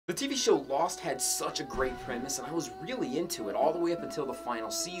The TV show Lost had such a great premise, and I was really into it all the way up until the final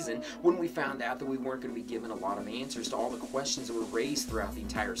season, when we found out that we weren't going to be given a lot of answers to all the questions that were raised throughout the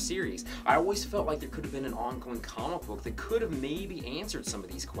entire series. I always felt like there could have been an ongoing comic book that could have maybe answered some of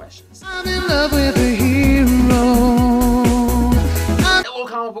these questions. I'm in love with a hero. Hello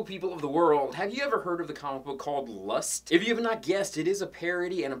comic book people of the world, have you ever heard of the comic book called Lust? If you have not guessed, it is a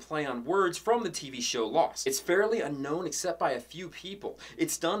parody and a play on words from the TV show Lost. It's fairly unknown except by a few people.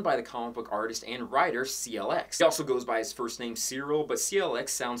 It's done by the comic book artist and writer CLX. He also goes by his first name Cyril, but CLX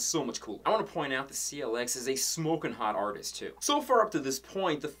sounds so much cooler. I want to point out that CLX is a smoking hot artist too. So far up to this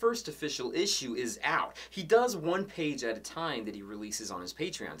point, the first official issue is out. He does one page at a time that he releases on his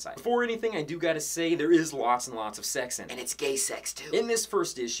Patreon site. Before anything, I do gotta say there is lots and lots of sex in it. And it's gay sex too. In this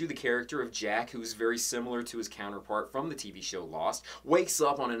first issue, the character of Jack, who's very similar to his counterpart from the TV show Lost, wakes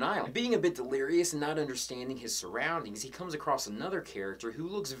up on an island. Being a bit delirious and not understanding his surroundings, he comes across another character who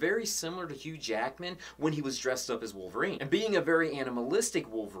looks very similar to Hugh Jackman when he was dressed up as Wolverine. And being a very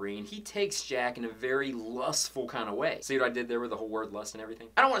animalistic Wolverine, he takes Jack in a very lustful kind of way. See what I did there with the whole word lust and everything?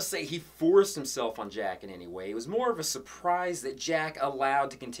 I don't want to say he forced himself on Jack in any way. It was more of a surprise that Jack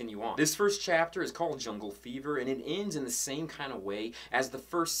allowed to continue on. This first chapter is called Jungle Fever, and it ends in the same kind of way as the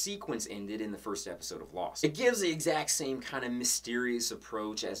first sequence ended in the first episode of Lost. It gives the exact same kind of mysterious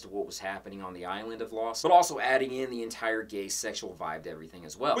approach as to what was happening on the island of Lost, but also adding in the entire gay sexual vibe to everything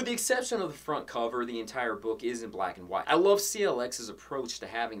as well. With the exception of the front cover, the entire book is in black and white. I love CLX's approach to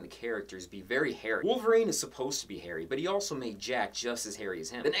having the characters be very hairy. Wolverine is supposed to be hairy, but he also made Jack just as hairy as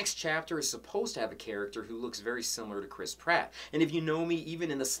him. The next chapter is supposed to have a character who looks very similar to Chris Pratt, and if you know me even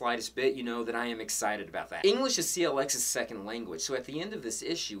in the slightest bit, you know that I am excited about that. English is CLX's second language, so at the end of this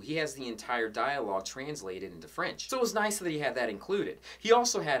issue, he has the entire dialogue translated into French. So it was nice that he had that included. He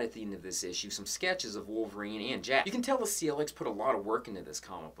also had at the end of this issue some sketches of Wolverine and Jack. You can tell the CLX put a lot of work into this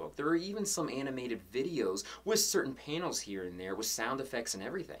comic book. There are even some animated videos with certain panels here and there with sound effects and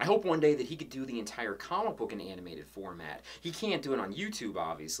everything. I hope one day that he could do the entire comic book in animated format. He can't do it on YouTube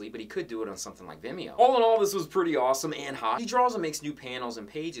obviously, but he could do it on something like Vimeo. All in all, this was pretty awesome and hot. He draws and makes new panels and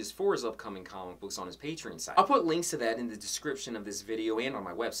pages for his upcoming comic books on his Patreon site. I'll put links to that in the description of this video and on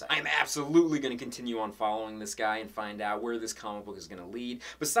my website. I'm absolutely going to continue on following this guy and find out where this comic book is going to lead.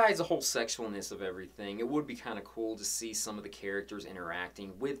 Besides the whole sexualness of everything, it would be kind of cool to see some of the characters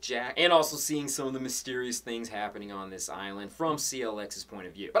interacting with Jack and also seeing some of the mysterious things happening on this island from CLX's point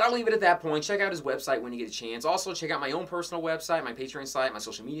of view. But I'll leave it at that point. Check out his website when you get a chance. Also, check out my own personal website, my Patreon site, my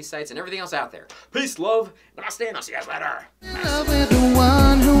social media sites, and everything else out there. Peace, love, namaste, and I'll see you guys later.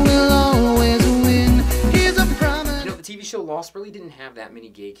 The TV show Lost really didn't have that many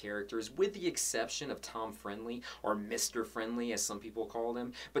gay characters, with the exception of Tom Friendly, or Mr. Friendly as some people called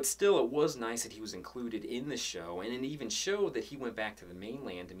him, but still it was nice that he was included in the show, and it even showed that he went back to the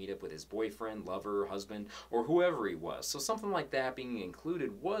mainland to meet up with his boyfriend, lover, husband, or whoever he was. So something like that being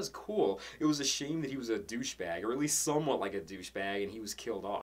included was cool. It was a shame that he was a douchebag, or at least somewhat like a douchebag, and he was killed off.